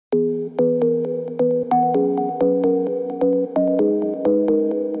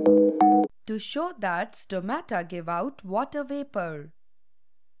show that stomata give out water vapor.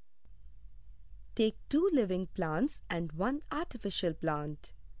 Take 2 living plants and 1 artificial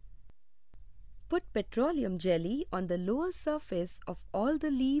plant. Put petroleum jelly on the lower surface of all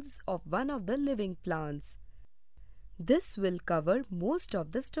the leaves of one of the living plants. This will cover most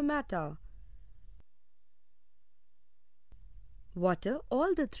of the stomata. Water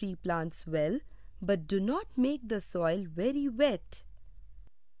all the 3 plants well, but do not make the soil very wet.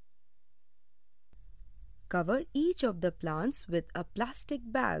 Cover each of the plants with a plastic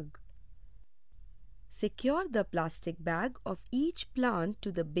bag. Secure the plastic bag of each plant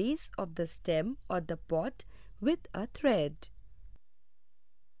to the base of the stem or the pot with a thread.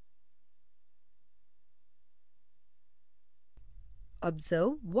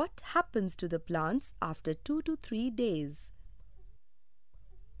 Observe what happens to the plants after 2 to 3 days.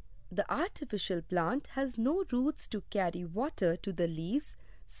 The artificial plant has no roots to carry water to the leaves,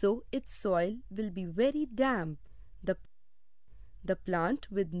 so its soil will be very damp. The plant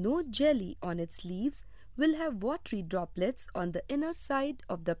with no jelly on its leaves will have watery droplets on the inner side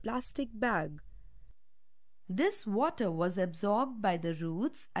of the plastic bag. This water was absorbed by the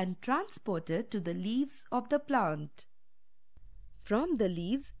roots and transported to the leaves of the plant. From the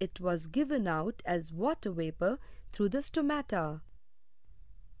leaves, it was given out as water vapor through the stomata.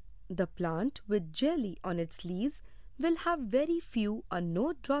 The plant with jelly on its leaves will have very few or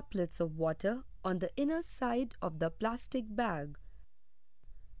no droplets of water on the inner side of the plastic bag.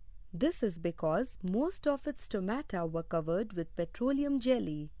 This is because most of its stomata were covered with petroleum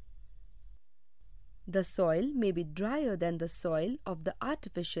jelly. The soil may be drier than the soil of the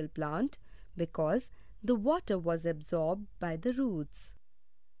artificial plant because the water was absorbed by the roots.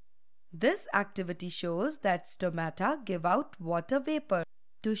 This activity shows that stomata give out water vapor.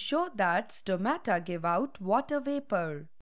 To show that stomata give out water vapor.